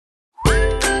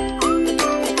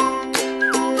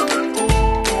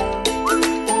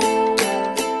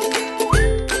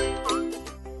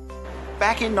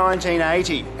Back in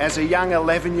 1980, as a young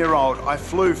 11-year-old, I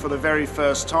flew for the very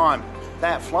first time.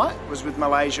 That flight was with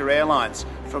Malaysia Airlines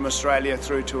from Australia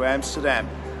through to Amsterdam.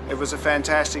 It was a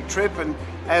fantastic trip, and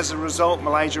as a result,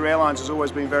 Malaysia Airlines has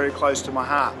always been very close to my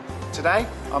heart. Today,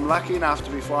 I'm lucky enough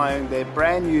to be flying their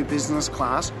brand new business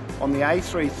class on the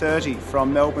A330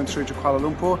 from Melbourne through to Kuala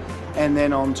Lumpur and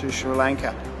then on to Sri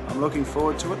Lanka. I'm looking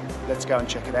forward to it. Let's go and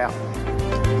check it out.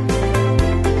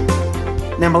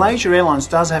 Now, Malaysia Airlines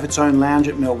does have its own lounge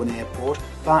at Melbourne Airport,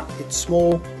 but it's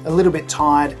small, a little bit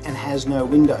tired and has no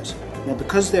windows. Now,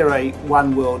 because they're a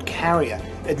one world carrier,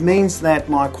 it means that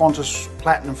my Qantas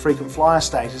Platinum Frequent Flyer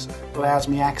status allows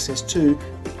me access to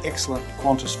the excellent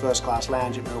Qantas First Class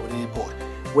lounge at Melbourne Airport,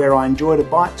 where I enjoyed a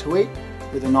bite to eat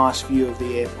with a nice view of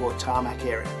the airport tarmac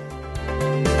area.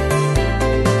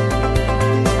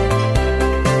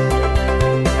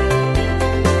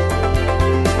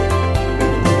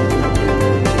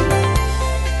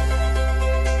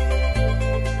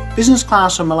 Business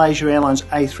class on Malaysia Airlines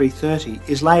A330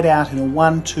 is laid out in a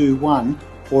 1-2-1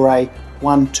 or a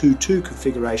 1-2-2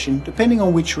 configuration, depending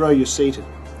on which row you're seated.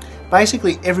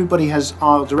 Basically, everybody has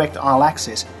direct aisle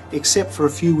access except for a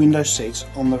few window seats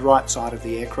on the right side of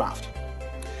the aircraft.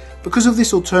 Because of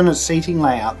this alternate seating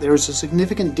layout, there is a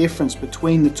significant difference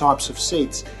between the types of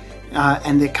seats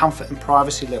and their comfort and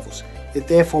privacy levels. It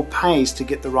therefore pays to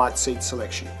get the right seat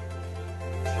selection.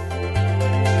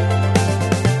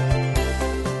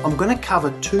 I'm going to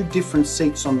cover two different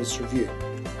seats on this review.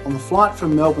 On the flight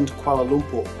from Melbourne to Kuala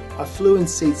Lumpur, I flew in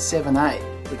seat 7A,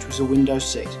 which was a window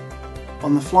seat.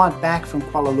 On the flight back from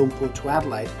Kuala Lumpur to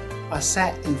Adelaide, I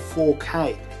sat in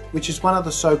 4K, which is one of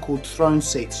the so-called throne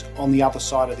seats on the other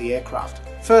side of the aircraft.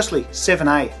 Firstly,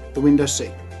 7A, the window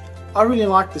seat. I really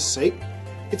like this seat.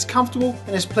 It's comfortable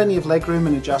and has plenty of legroom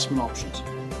and adjustment options.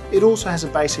 It also has a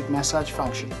basic massage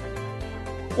function.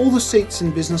 All the seats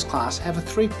in business class have a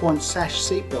 3-point sash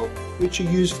seatbelt, which are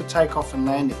used for takeoff and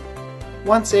landing.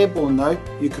 Once airborne though,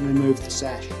 you can remove the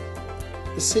sash.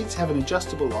 The seats have an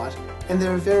adjustable light and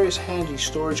there are various handy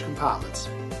storage compartments.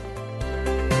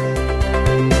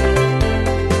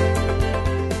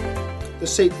 The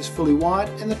seat is fully wide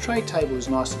and the tray table is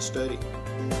nice and sturdy.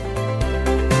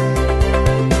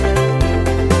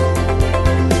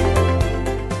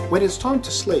 When it's time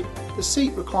to sleep, the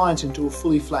seat reclines into a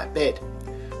fully flat bed.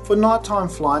 For nighttime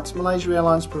flights, Malaysia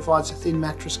Airlines provides a thin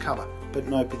mattress cover, but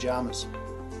no pyjamas.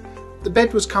 The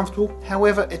bed was comfortable,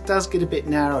 however it does get a bit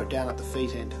narrow down at the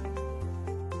feet end.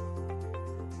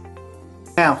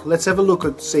 Now let's have a look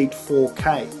at seat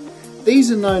 4K.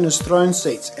 These are known as throne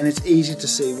seats and it's easy to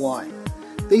see why.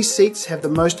 These seats have the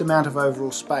most amount of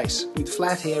overall space, with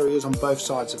flat areas on both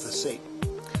sides of the seat.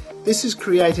 This has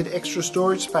created extra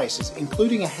storage spaces,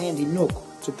 including a handy nook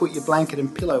to put your blanket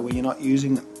and pillow when you're not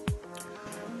using them.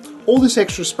 All this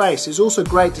extra space is also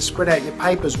great to spread out your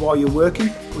papers while you're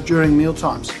working or during meal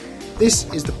times. This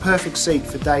is the perfect seat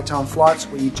for daytime flights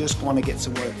where you just want to get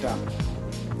some work done.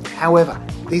 However,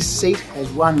 this seat has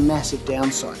one massive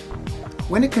downside.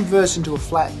 When it converts into a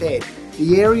flat bed,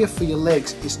 the area for your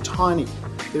legs is tiny.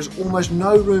 There's almost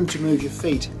no room to move your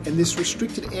feet, and this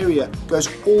restricted area goes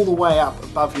all the way up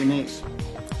above your knees.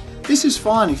 This is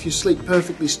fine if you sleep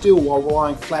perfectly still while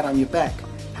lying flat on your back.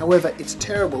 However, it's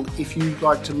terrible if you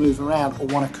like to move around or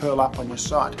want to curl up on your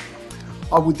side.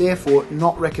 I would therefore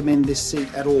not recommend this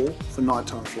seat at all for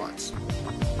nighttime flights.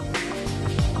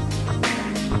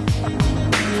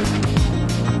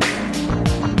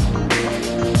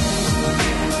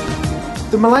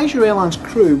 The Malaysia Airlines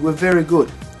crew were very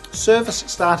good. Service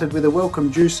started with a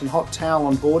welcome juice and hot towel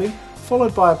on boarding,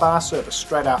 followed by a bar service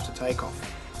straight after takeoff.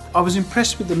 I was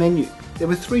impressed with the menu. There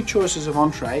were 3 choices of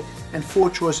entree and 4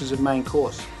 choices of main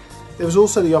course. There was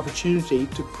also the opportunity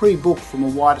to pre-book from a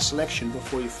wider selection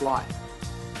before you fly.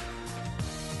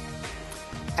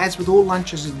 As with all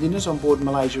lunches and dinners on board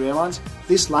Malaysia Airlines,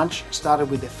 this lunch started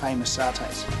with their famous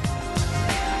satays.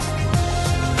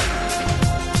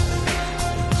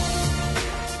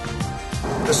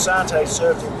 The satays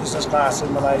served in business class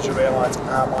in Malaysia Airlines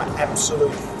are my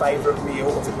absolute favourite meal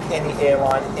of any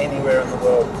airline anywhere in the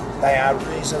world. They are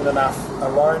reason enough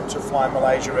alone to fly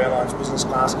Malaysia Airlines business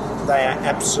class. They are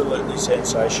absolutely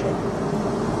sensational.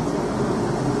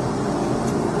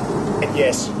 And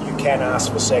yes, you can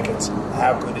ask for seconds.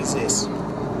 How good is this?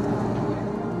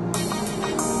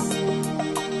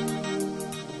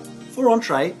 For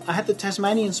entree, I had the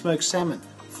Tasmanian smoked salmon,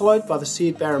 followed by the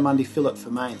seared barramundi fillet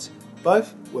for mains.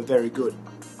 Both were very good.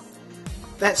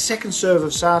 That second serve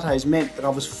of satays meant that I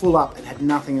was full up and had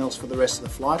nothing else for the rest of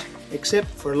the flight, except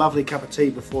for a lovely cup of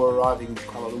tea before arriving in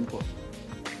Kuala Lumpur.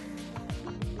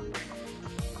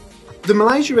 The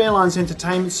Malaysia Airlines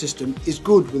entertainment system is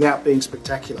good without being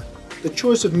spectacular. The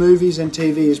choice of movies and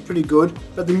TV is pretty good,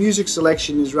 but the music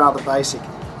selection is rather basic,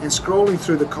 and scrolling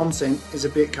through the content is a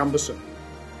bit cumbersome.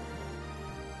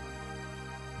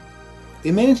 The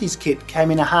amenities kit came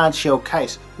in a hard shell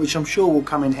case, which I'm sure will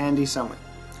come in handy somewhere.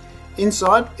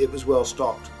 Inside, it was well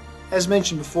stocked. As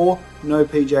mentioned before, no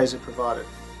PJs are provided.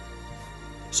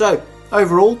 So,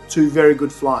 overall, 2 very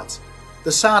good flights. The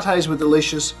satays were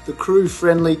delicious, the crew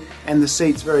friendly, and the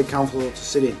seats very comfortable to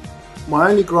sit in. My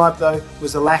only gripe though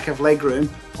was the lack of legroom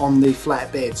on the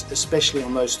flat beds, especially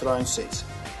on those throne seats.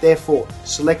 Therefore,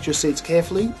 select your seats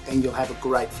carefully and you'll have a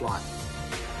great flight.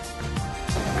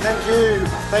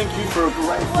 Thank you for a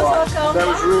great flight. That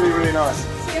was really nice.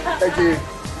 Thank you.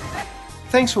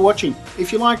 Thanks for watching.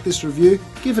 If you like this review,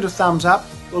 give it a thumbs up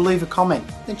or leave a comment.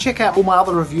 Then check out all my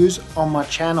other reviews on my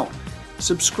channel.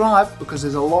 Subscribe because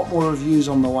there's a lot more reviews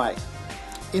on the way.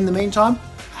 In the meantime,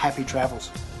 happy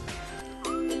travels.